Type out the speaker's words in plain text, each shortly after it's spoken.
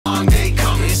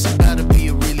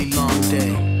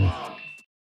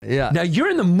Yeah. Now you're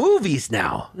in the movies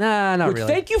now. Nah, not really.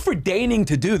 Thank you for deigning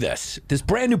to do this. This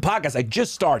brand new podcast I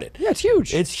just started. Yeah, it's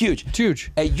huge. It's huge. It's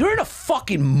huge. Hey, you're in a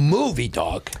fucking movie,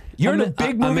 dog. You're in a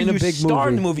big movie. I'm in a you big star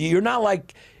in movie. the movie. You're not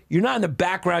like. You're not in the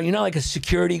background. You're not like a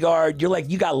security guard. You're like,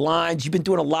 you got lines. You've been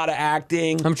doing a lot of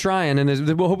acting. I'm trying, and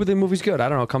well, hopefully the movie's good. I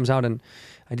don't know. It comes out, and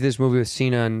I did this movie with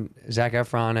Cena and Zac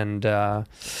Efron, and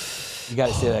you got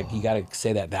to say that. You got to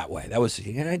say that way. That was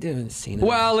I did Cena.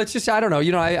 well, it's just I don't know.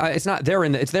 You know, it's not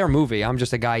it's their movie. I'm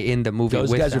just a guy in the movie. Those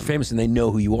with guys them. are famous and they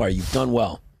know who you are. You've done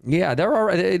well. Yeah, they're all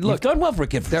right. Look, You've done well for a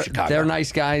kid from Chicago. They're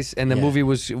nice guys, and the movie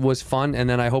was fun. And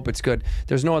then I hope it's good.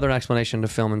 There's no other explanation to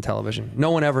film and television. No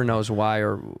one ever knows why,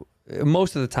 or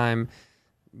most of the time,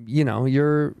 you know,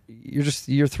 you're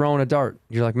throwing a dart.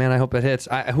 You're like, man, I hope it hits.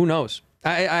 Who knows?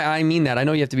 I mean that. I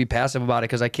know you have to be passive about it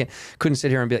because I couldn't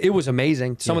sit here and be like, it was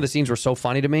amazing. Some of the scenes were so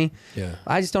funny to me. Yeah.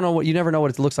 I just don't know you never know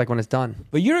what it looks like when it's done.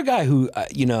 But you're a guy who,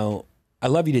 you know, I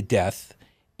love you to death.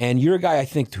 And you're a guy, I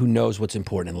think, who knows what's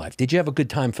important in life. Did you have a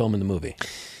good time filming the movie?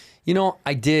 You know,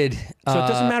 I did. So it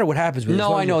doesn't matter what happens with it.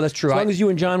 No, I know, that's true. As long as you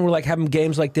and John were like having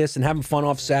games like this and having fun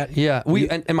off set. Yeah,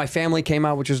 and my family came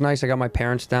out, which was nice. I got my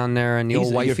parents down there and the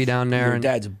old wifey down there. Your and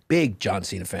dad's a big John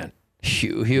Cena fan.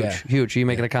 Huge. Yeah. Are you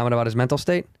making a comment about his mental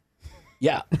state?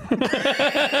 Yeah.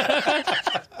 I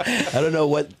don't know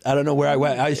where I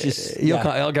went. I was just.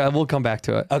 We'll come back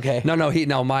to it. Okay.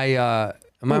 No. My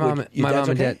mom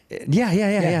and dad.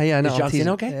 Yeah. No, Is John I'm teasing.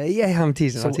 Cena okay? Yeah, I'm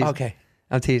teasing. I'm teasing. Okay.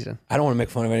 I'm teasing. I don't want to make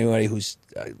fun of anybody who's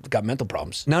got mental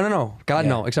problems. No. God,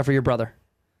 no. Except for your brother.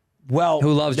 Well,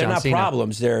 who loves they're John not Cena.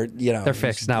 Problems. They're they're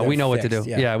fixed now. We know what to do.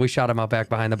 Yeah, we shot him out back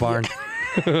behind the barn.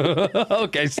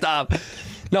 Okay, stop.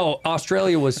 No,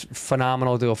 Australia was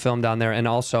phenomenal to go film down there, and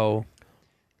also,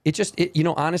 you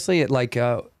know, honestly,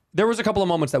 there was a couple of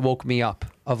moments that woke me up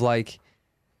of like,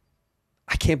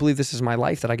 I can't believe this is my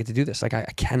life that I get to do this. Like, I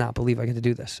cannot believe I get to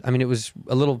do this. I mean, it was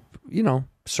a little, you know,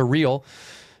 surreal,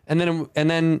 and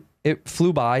then it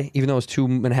flew by, even though it was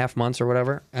 2.5 months or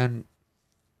whatever, and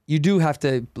you do have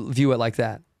to view it like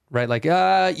that, right? Like,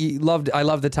 I love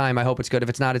the time. I hope it's good. If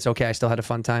it's not, it's okay. I still had a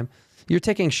fun time. You're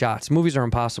taking shots. Movies are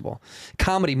impossible.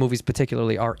 Comedy movies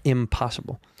particularly are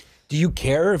impossible. Do you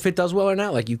care if it does well or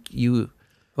not? Like you.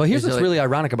 Well, here's what's really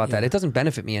ironic about that. It doesn't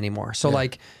benefit me anymore. So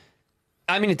like,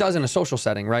 I mean, it does in a social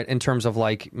setting, right? In terms of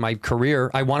like my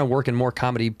career, I want to work in more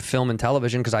comedy, film, and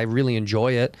television because I really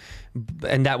enjoy it,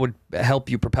 and that would help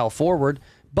you propel forward.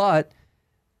 But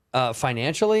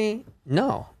financially,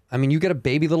 no. I mean, you get a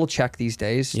baby little check these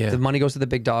days. Yeah. The money goes to the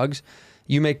big dogs.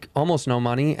 You make almost no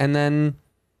money, and then,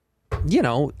 you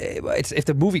know, if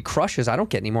the movie crushes, I don't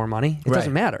get any more money. It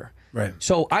doesn't matter. Right.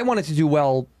 So I wanted to do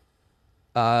well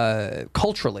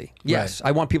culturally. Yes. Right.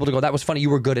 I want people to go, that was funny. You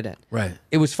were good at it. Right.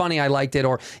 It was funny. I liked it.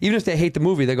 Or even if they hate the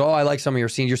movie, they go, oh, I like some of your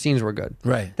scenes. Your scenes were good.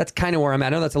 Right. That's kind of where I'm at. I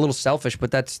know that's a little selfish,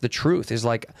 but that's the truth is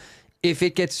like, if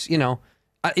it gets, you know,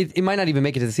 it might not even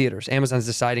make it to the theaters. Amazon's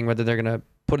deciding whether they're going to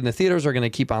put it in the theaters or going to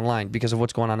keep online because of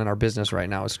what's going on in our business right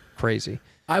now. It's crazy.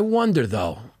 I wonder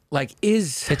though, like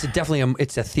it's definitely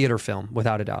it's a theater film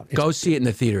without a doubt. Go see it in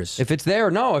the theaters. If it's there,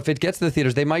 no. If it gets to the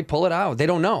theaters, they might pull it out. They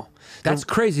don't know. That's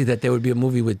crazy that there would be a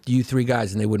movie with you three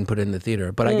guys and they wouldn't put it in the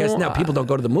theater. But I guess now people don't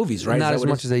go to the movies, right? Not as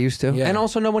much as they used to. Yeah. And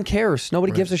also no one cares.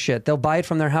 Nobody gives a shit. They'll buy it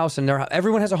from their house and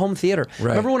everyone has a home theater. Right.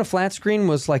 Remember when a flat screen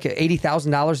was like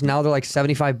 $80,000? Now they're like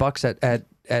 $75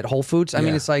 at Whole Foods? I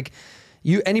mean, it's like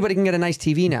anybody can get a nice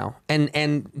TV now,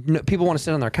 and people want to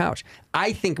sit on their couch.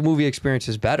 I think movie experience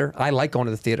is better. I like going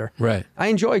to the theater. Right. I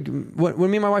enjoy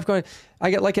when me and my wife go.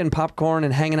 I get like getting popcorn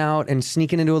and hanging out and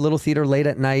sneaking into a little theater late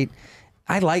at night.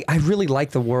 I really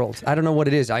like the world. I don't know what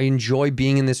it is. I enjoy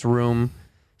being in this room,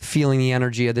 feeling the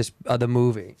energy of the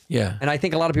movie. Yeah. And I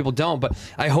think a lot of people don't. But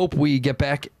I hope we get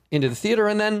back into the theater,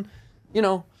 and then, you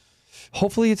know,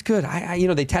 hopefully it's good. You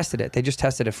know, they tested it. They just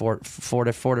tested it four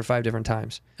to five different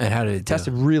times. And how did it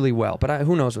tested really well? But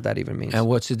who knows what that even means? And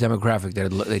what's the demographic that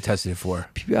they tested it for?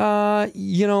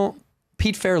 You know,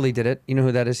 Pete Farrelly did it. You know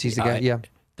who that is? He's the guy. Yeah.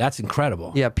 That's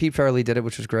incredible. Yeah, Pete Farrelly did it,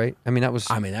 which was great. I mean,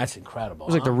 that's incredible. It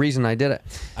was like the reason I did it.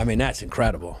 I mean, that's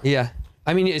incrable. Yeah.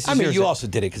 I mean, you also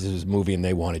did it because it was a movie and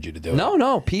they wanted you to do it.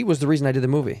 No, Pete was the reason I did the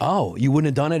movie. Oh, you wouldn't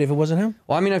have done it if it wasn't him?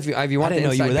 Well, I mean, if you want the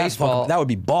inside baseball, that would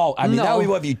be ball. I mean, that would be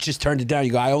what if you just turned it down.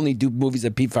 You go, I only do movies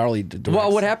that Pete Farrelly directs.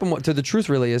 Well, what happened to the truth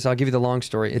really is, I'll give you the long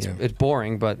story. It's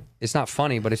boring, but it's not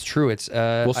funny, but it's true. It's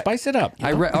we'll spice it up.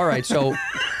 All right, so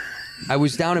I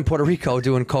was down in Puerto Rico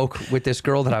doing coke with this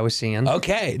girl that I was seeing.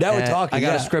 Okay, now we're talking. I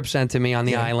got a script sent to me on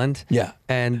the island. Yeah.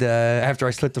 And after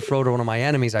I slit the throat of one of my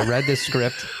enemies, I read this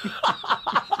script.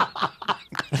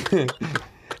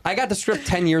 I got the script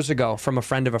 10 years ago from a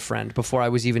friend of a friend before I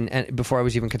was even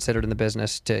considered in the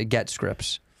business to get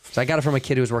scripts. So I got it from a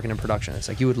kid who was working in production. It's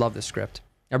like, you would love this script.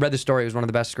 I read the story. It was one of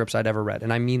the best scripts I'd ever read.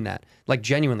 And I mean that. Like,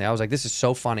 genuinely, I was like, this is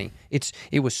so funny.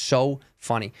 It was so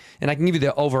funny. And I can give you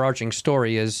the overarching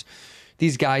story is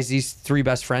these guys, these three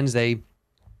best friends, they've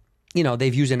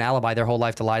used an alibi their whole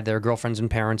life to lie to their girlfriends and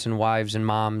parents and wives and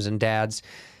moms and dads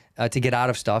to get out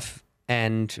of stuff.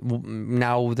 And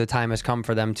now the time has come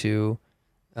for them to,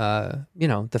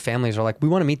 the families are like, we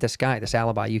want to meet this guy, this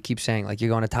alibi. You keep saying, like, you're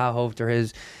going to Tahoe for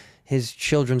his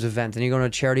children's event, and you're going to a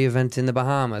charity event in the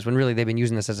Bahamas, when really they've been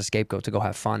using this as a scapegoat to go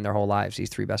have fun their whole lives, these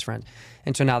three best friends.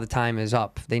 And so now the time is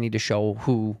up. They need to show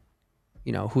who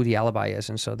the alibi is.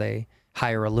 And so they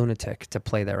hire a lunatic to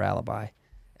play their alibi.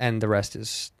 And the rest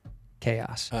is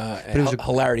chaos. But it was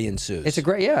hilarity ensues. It's a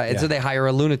great, And so they hire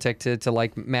a lunatic to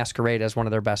like masquerade as one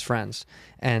of their best friends.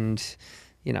 And,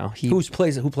 who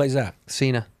plays that?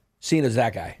 Cena. Cena's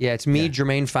that guy. Yeah, it's me,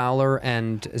 Jermaine Fowler,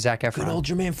 and Zac Efron. Good old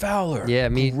Jermaine Fowler. Yeah,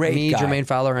 me, guy. Jermaine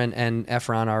Fowler, and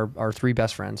Efron are our three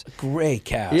best friends. Great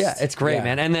cast. Yeah, it's great,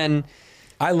 man. And then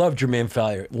I love Jermaine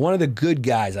Fowler. One of the good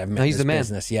guys I've met. He's the man.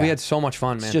 Business. Yeah, we had so much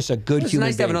fun, man. It's just a good human. It's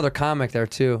nice to have another comic there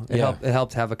too. It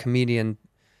helped to have a comedian.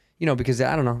 Because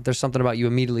I don't know, there's something about you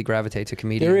immediately gravitate to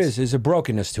comedians. There's a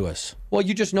brokenness to us. Well,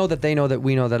 you just know that they know that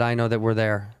we know that I know that we're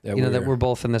there. That we're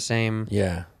both in the same.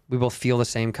 Yeah. We both feel the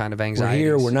same kind of anxiety. We're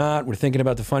here. We're not. We're thinking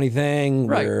about the funny thing.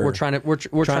 Right. We're trying to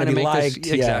be make liked.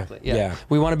 This exactly. Yeah.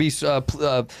 We want to be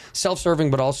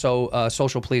self-serving, but also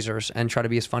social pleasers, and try to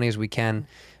be as funny as we can,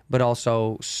 but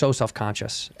also so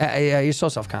self-conscious. You're so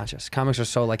self-conscious. Comics are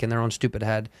so like in their own stupid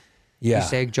head. Yeah. You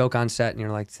say a joke on set, and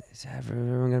you're like, is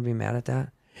everyone gonna be mad at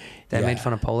that? That made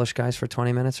fun of Polish guys for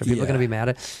 20 minutes. Are people gonna be mad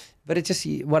at? But it just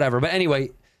whatever. But anyway.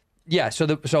 Yeah, so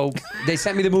they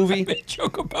sent me the movie. I made a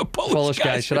joke about Polish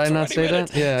guys. Should I not say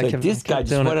that? Yeah, this guy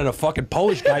just went on a fucking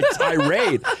Polish guy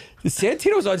tirade.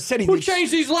 Santino's on set. Who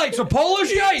changed these lights? A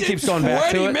Polish guy? He keeps going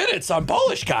back to it. 20 minutes on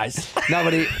Polish guys. No,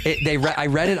 but I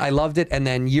read it. I loved it, and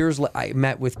then years later, I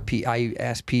met with Pete. I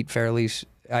asked Pete Fairley's.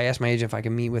 I asked my agent if I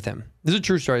could meet with him. This is a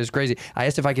true story. It's crazy. I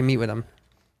asked if I can meet with him,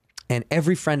 and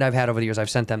every friend I've had over the years, I've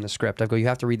sent them the script. I go, you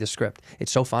have to read the script.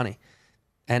 It's so funny.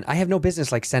 And I have no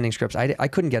business like sending scripts. I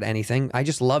couldn't get anything. I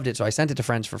just loved it, so I sent it to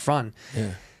friends for fun.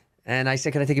 Yeah. And I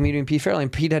said, can I take a meeting with Pete Fairley?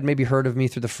 And Pete had maybe heard of me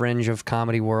through the fringe of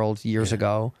Comedy World years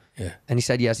ago. Yeah. And he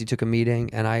said yes. He took a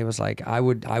meeting, and I was like, I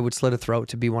would slit a throat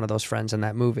to be one of those friends in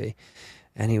that movie.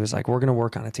 And he was like, we're gonna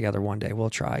work on it together one day.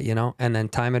 We'll try, And then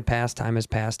time had passed. Time has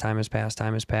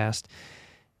passed.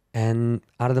 And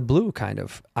out of the blue, kind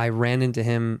of, I ran into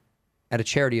him at a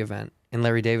charity event, and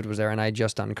Larry David was there, and I had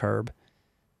just done Curb.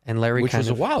 And Larry which was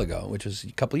a while ago, which was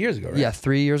a couple of years ago, right? Yeah,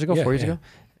 3 years ago, 4 years ago.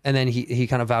 And then he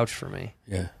kind of vouched for me.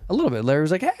 Yeah. A little bit. Larry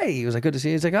was like, hey, he was like, good to see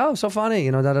you. He's like, oh, so funny,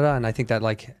 da-da-da. And I think that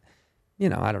like,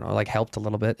 I don't know, like helped a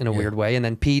little bit in a weird way. And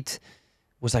then Pete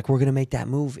was like, we're going to make that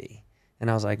movie. And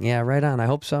I was like, yeah, right on. I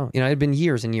hope so. It had been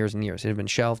years and years and years. It had been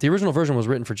shelved. The original version was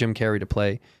written for Jim Carrey to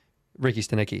play Ricky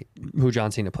Stanicky, who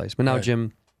John Cena plays. But now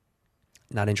Jim...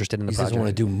 not interested in the project. He doesn't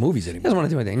want to do movies anymore. He doesn't want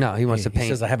to do anything. No, he wants to paint. He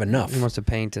says, I have enough. He wants to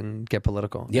paint and get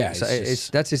political. Yeah. So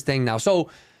that's his thing now. So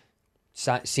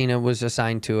Cena was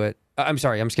assigned to it. I'm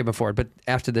sorry, I'm skipping forward. But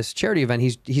after this charity event,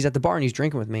 he's at the bar and he's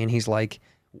drinking with me. And he's like,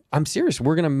 I'm serious.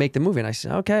 We're going to make the movie. And I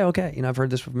said, okay. I've heard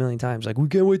this a million times. Like, we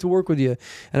can't wait to work with you.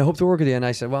 And I hope to work with you. And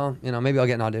I said, well, maybe I'll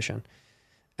get an audition.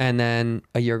 And then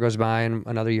a year goes by and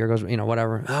another year goes,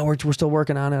 whatever. Oh, we're still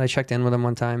working on it. I checked in with him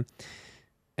one time.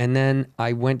 And then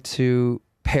I went to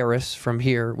Paris from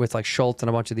here with like Schultz and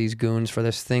a bunch of these goons for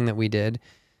this thing that we did,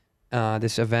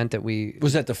 this event that we...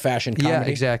 Was that the fashion comedy? Yeah,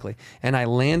 exactly. And I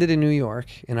landed in New York,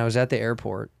 and I was at the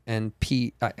airport, and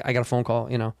Pete, I got a phone call,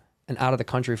 an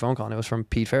out-of-the-country phone call, and it was from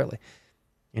Pete Fairley.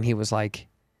 And he was like,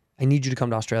 I need you to come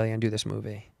to Australia and do this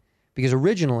movie. Because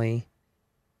originally,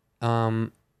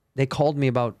 they called me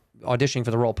about auditioning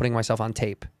for the role, putting myself on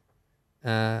tape.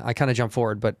 I kind of jumped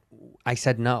forward, but I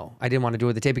said no. I didn't want to do it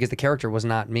with the tape because the character was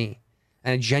not me.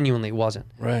 And it genuinely wasn't.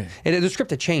 Right. The script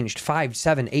had changed 5,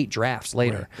 7, 8 drafts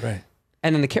later. Right.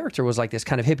 And then the character was like this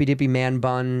kind of hippy-dippy man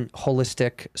bun,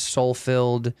 holistic,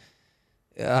 soul-filled,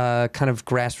 kind of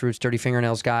grassroots, dirty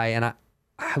fingernails guy. And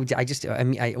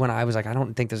when I was like, I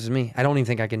don't think this is me. I don't even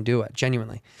think I can do it,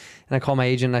 genuinely. And I called my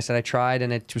agent and I said, I tried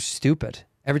and it was stupid.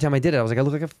 Every time I did it, I was like, I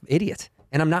look like an idiot.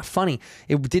 And I'm not funny.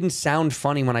 It didn't sound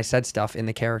funny when I said stuff in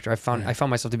the character. I found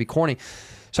myself to be corny.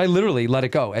 So I literally let it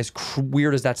go. As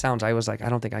weird as that sounds, I was like, I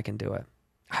don't think I can do it.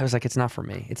 I was like, it's not for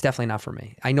me. It's definitely not for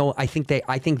me. I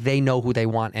think they know who they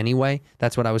want anyway.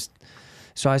 That's what I was.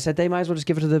 So I said, they might as well just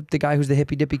give it to the guy who's the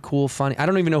hippy dippy, cool, funny. I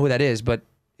don't even know who that is, but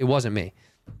it wasn't me.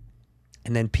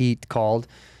 And then Pete called,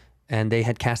 and they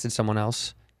had casted someone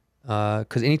else. And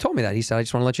he told me that. He said, I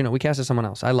just want to let you know, we casted someone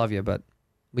else. I love you, but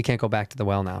We can't go back to the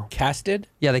well now. Casted?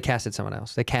 Yeah, they casted someone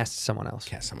else. They cast someone else.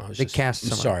 Cast someone else. They cast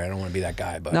someone. Sorry, I don't want to be that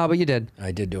guy, but No, but you did.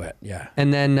 I did do it. Yeah.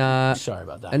 And then Sorry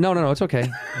about that. No, it's okay.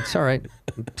 It's all right.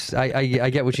 I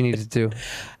get what you needed to do.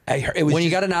 I heard, it was When you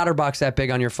got an OtterBox that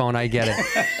big on your phone, I get it.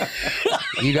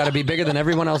 You got to be bigger than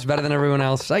everyone else, better than everyone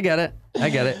else. I get it. You're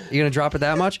gonna drop it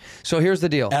that much? So here's the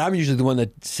deal. And I'm usually the one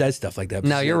that says stuff like that.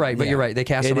 No, you're right, but yeah. you're right. They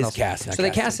cast someone else. Cast, so they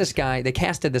cast this guy. They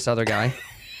casted this other guy.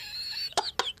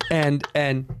 And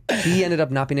he ended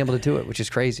up not being able to do it, which is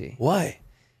crazy. Why?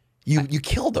 You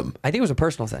killed him. I think it was a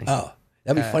personal thing. Oh,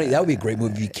 that'd be funny. That would be a great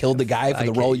movie. You killed the guy for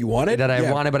the role you wanted. That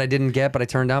I wanted, but I didn't get, but I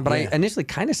turned down. But I initially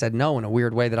kind of said no in a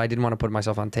weird way that I didn't want to put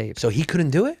myself on tape. So he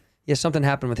couldn't do it? Yeah, something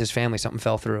happened with his family. Something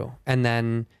fell through. And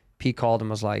then Pete called and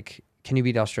was like, can you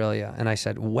be to Australia? And I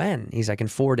said, when? He's like, in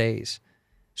 4 days.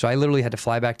 So I literally had to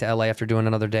fly back to LA after doing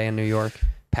another day in New York,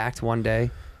 packed one day,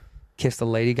 kissed the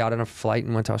lady, got on a flight,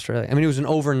 and went to Australia. I mean, it was an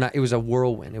overnight. It was a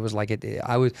whirlwind. It was like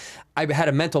I had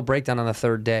a mental breakdown on the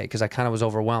third day because I kind of was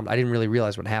overwhelmed. I didn't really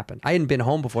realize what happened. I hadn't been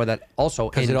home before that. Also,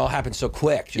 because it all happened so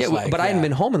quick. Just but I hadn't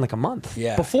been home in like a month.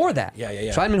 Yeah. Before that. Yeah.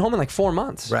 So I hadn't been home in like 4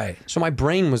 months. Right. So my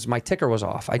ticker was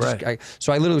off.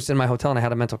 So I literally was in my hotel and I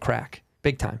had a mental crack,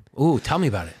 big time. Ooh, tell me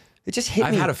about it. It just hit me.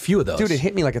 I've had a few of those. Dude, it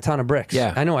hit me like a ton of bricks.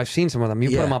 Yeah. I know, I've seen some of them.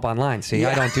 You put them up online. See,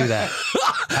 I don't do that.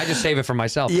 I just save it for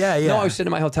myself. Yeah. No, I was sitting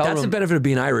in my hotel room. That's the benefit of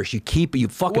being Irish. You keep it, you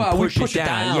fucking push it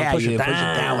down. Yeah, push it you push it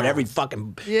down down with every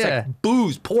fucking, it's like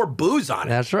booze, pour booze on it.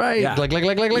 That's right. Yeah.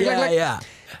 Yeah.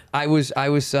 I was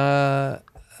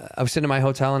sitting in my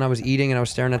hotel and I was eating and I was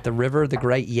staring at the river, the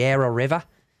great Yarra River,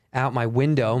 out my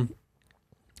window.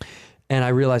 And I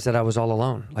realized that I was all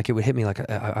alone. Like it would hit me like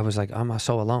I was like, I'm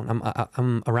so alone.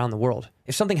 I'm around the world.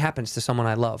 If something happens to someone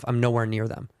I love, I'm nowhere near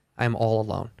them. I am all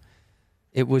alone.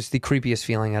 It was the creepiest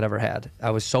feeling I'd ever had. I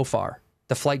was so far.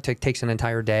 The flight takes an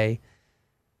entire day,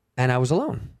 and I was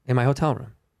alone in my hotel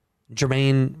room.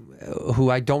 Jermaine, who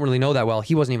I don't really know that well,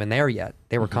 he wasn't even there yet.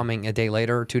 They were coming a day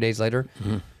later or 2 days later.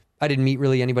 I didn't meet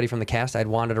really anybody from the cast. I'd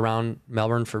wandered around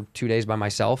Melbourne for 2 days by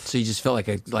myself. So you just felt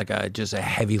like just a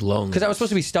heavy loneliness. Because I was supposed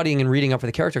to be studying and reading up for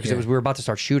the character because we were about to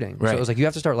start shooting. Right. So it was like you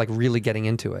have to start like really getting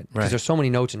into it because there's so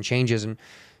many notes and changes, and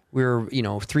we were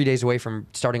 3 days away from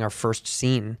starting our first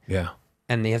scene. Yeah.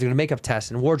 And they have to do a makeup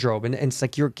test and wardrobe, and it's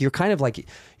like you're kind of like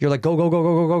you're like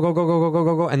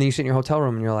go, and then you sit in your hotel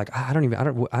room and you're like I don't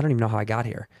even know how I got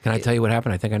here. Can I tell you what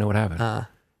happened? I think I know what happened.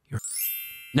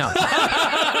 No.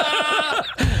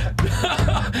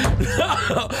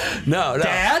 No.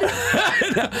 Dad?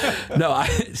 No.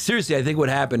 Seriously, I think what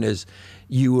happened is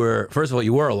first of all,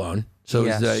 you were alone. So,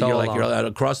 you're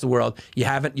across the world.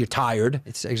 You're tired.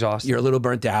 It's exhausting. You're a little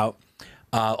burnt out.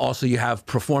 Also, you have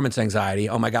performance anxiety.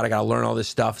 Oh my God, I got to learn all this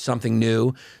stuff, something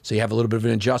new. So you have a little bit of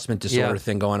an adjustment disorder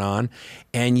thing going on,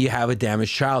 and you have a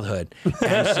damaged childhood.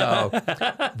 And so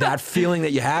that feeling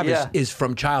that you have is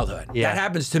from childhood. Yeah. That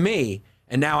happens to me.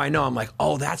 And now I know, I'm like,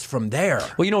 oh, that's from there.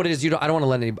 Well, you know what it is? I don't want to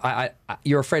let anybody.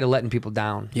 You're afraid of letting people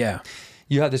down. Yeah.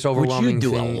 You have this overwhelming Which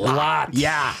you do thing. a lot.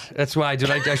 Yeah. That's why, dude.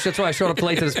 That's why I showed up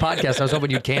late to this podcast. I was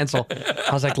hoping you'd cancel. I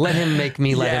was like, let him make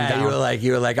me let him down.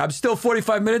 You were like, I'm still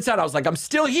 45 minutes out. I was like, I'm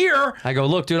still here. I go,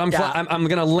 look, dude, I'm going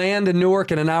to land in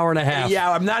Newark in an hour and a half.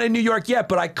 Yeah, I'm not in New York yet,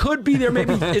 but I could be there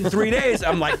maybe in 3 days.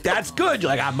 I'm like, that's good.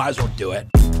 You're like, I might as well do it.